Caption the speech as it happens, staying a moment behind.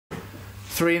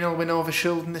3-0 win over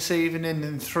Shildon this evening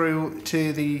and through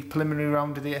to the preliminary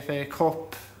round of the FA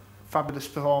Cup. Fabulous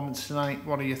performance tonight.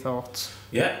 What are your thoughts?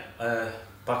 Yeah,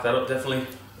 back that up definitely.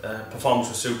 Performance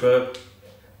was superb.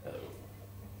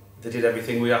 They did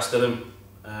everything we asked of them.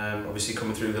 Obviously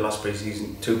coming through the last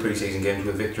two pre-season games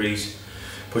with victories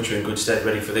put you in good stead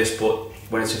ready for this, but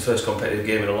when it's your first competitive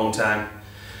game in a long time,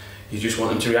 you just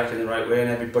want them to react in the right way, and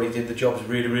everybody did the jobs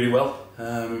really well.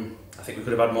 I think we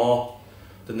could have had more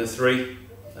than the 3.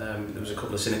 There was a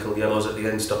couple of cynical yellows at the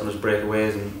end stopping us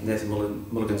breakaways, and Nathan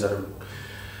Mulligan's had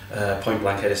a point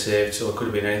blank header saved, so it could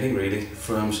have been anything really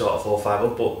from sort of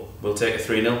 4-5 up, but we'll take a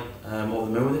 3-0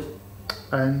 over the moon with it.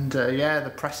 And yeah,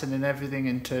 the pressing and everything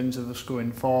in terms of us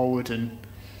going forward, and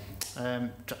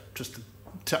just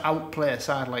to outplay a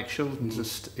side like Shildon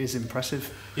just is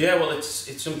impressive. Yeah, well,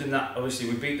 it's something that obviously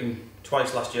we beat them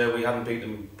twice last year. We hadn't beat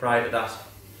them prior to that,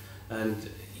 and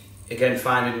again,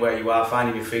 finding where you are,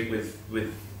 finding your feet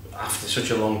with after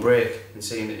such a long break, and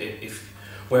seeing if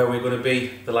where we're going to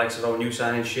be. The likes of our new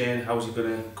signing Shane, how's he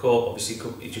going to cope? Obviously,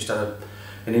 he just had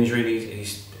an injury.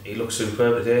 He looks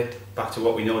superb today. Back to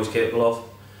what we know he's capable of,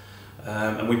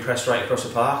 and we pressed right across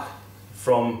the park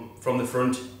from the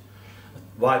front.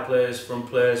 Wide players, front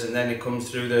players, and then it comes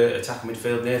through the attacking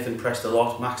midfield. Nathan pressed a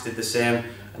lot, Max did the same,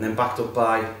 and then backed up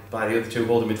by the other 2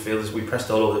 holding midfielders. We pressed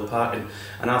all over the park,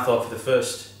 and I thought for the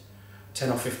first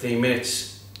 10 or 15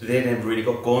 minutes they never really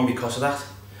got going because of that,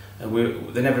 and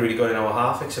they never really got in our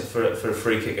half except for a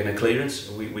free kick and a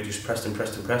clearance. We just pressed and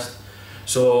pressed and pressed,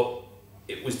 so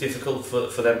it was difficult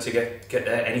for them to get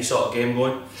any sort of game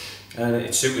going, and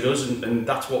it suited us, and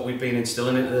that's what we've been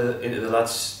instilling into the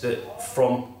lads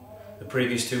from the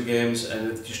previous 2 games, and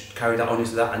they've just carried that on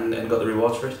into that and got the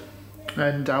rewards for it.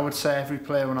 And I would say every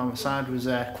player on our side was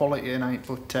quality tonight,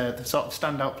 but the sort of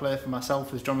standout player for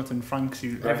myself was Jonathan Franks.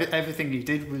 Everything he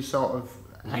did was sort of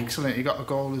excellent. He got a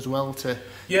goal as well to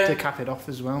cap it off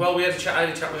as well. Well, I had a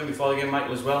chat with him before the game,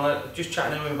 Michael, as well. Just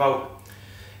chatting to him about,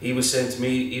 he was saying to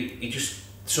me,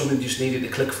 something just needed to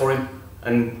click for him,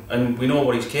 and we know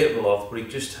what he's capable of, but he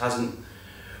just hasn't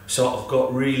sort of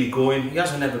got really going. He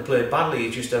hasn't ever played badly,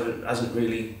 he just hasn't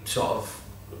really sort of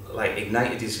like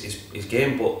ignited his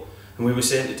game. And we were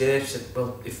saying today, said,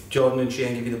 well, if Jordan and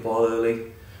Shane give you the ball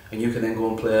early and you can then go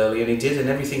and play early, and he did, and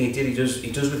everything he did, he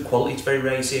does with quality. It's very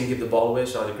rare you see him give the ball away,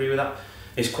 so I'd agree with that.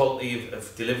 His quality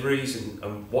of deliveries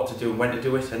and what to do and when to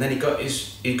do it, and then he got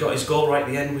his goal right at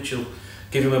the end, which will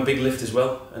give him a big lift as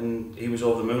well, and he was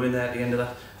over the moon in there at the end of that.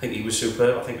 I think he was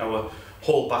superb. I think our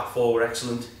whole back 4 were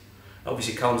excellent.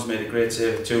 Obviously, Collins made a great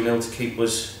save, 2-0 to keep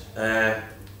us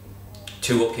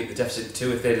 2 up, keep the deficit at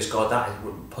 2. If they'd have scored that, it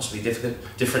would possibly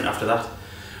different after that.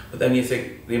 But then you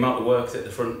think the amount of work that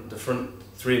the front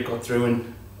 3 had got through,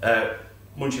 and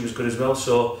Munchie was good as well.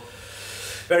 So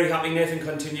very happy. Nathan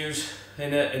continues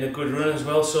in a good run as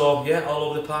well. So yeah, all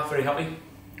over the park, very happy.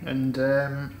 And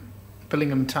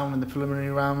Billingham Town in the preliminary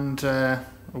round a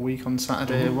week on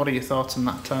Saturday. What are your thoughts on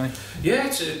that tie? Yeah,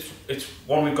 it's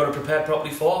one we've got to prepare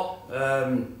properly for.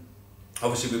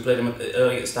 Obviously we played them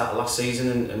early at the start of last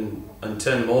season and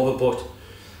turned them over, but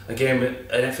again,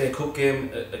 an FA Cup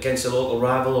game against a local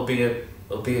rival will be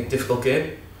a difficult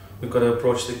game. We've got to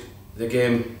approach the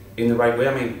game in the right way.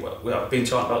 I mean, I've been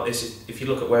talking about this. If you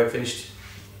look at where we finished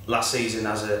last season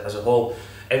as a whole,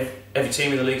 every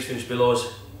team in the league's finished below us.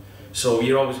 So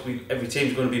every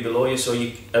team's going to be below you. So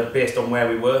based on where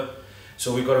we were,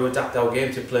 so we've got to adapt our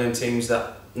game to playing teams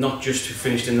that not just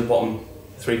finished in the bottom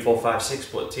 3, 4, 5, 6,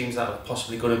 but teams that are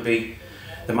possibly going to be.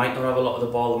 They might not have a lot of the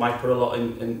ball. They might put a lot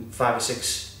in 5 or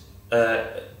 6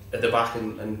 at the back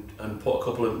and put a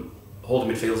couple of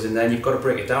holding midfielders in there. And you've got to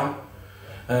break it down.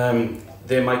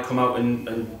 They might come out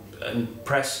and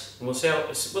press. And we'll see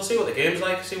what the game's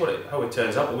like. See how it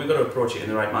turns out. But we've got to approach it in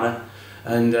the right manner,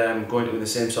 and go into it in the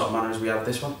same sort of manner as we have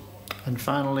this one. And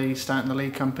finally, starting the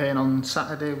league campaign on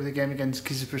Saturday with a game against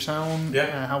Kisborough Town.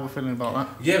 Yeah. How are we feeling about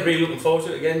that? Yeah, really looking forward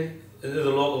to it again.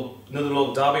 Another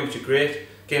local derby, which are great.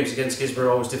 Games against Kisborough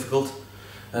are always difficult.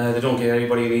 They don't give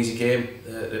anybody an easy game.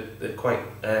 They're quite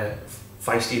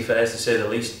feisty affairs, to say the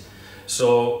least.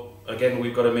 So again,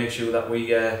 we've got to make sure that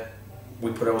we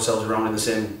put ourselves around in the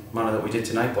same manner that we did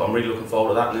tonight. But I'm really looking forward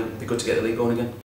to that, and it'll be good to get the league going again.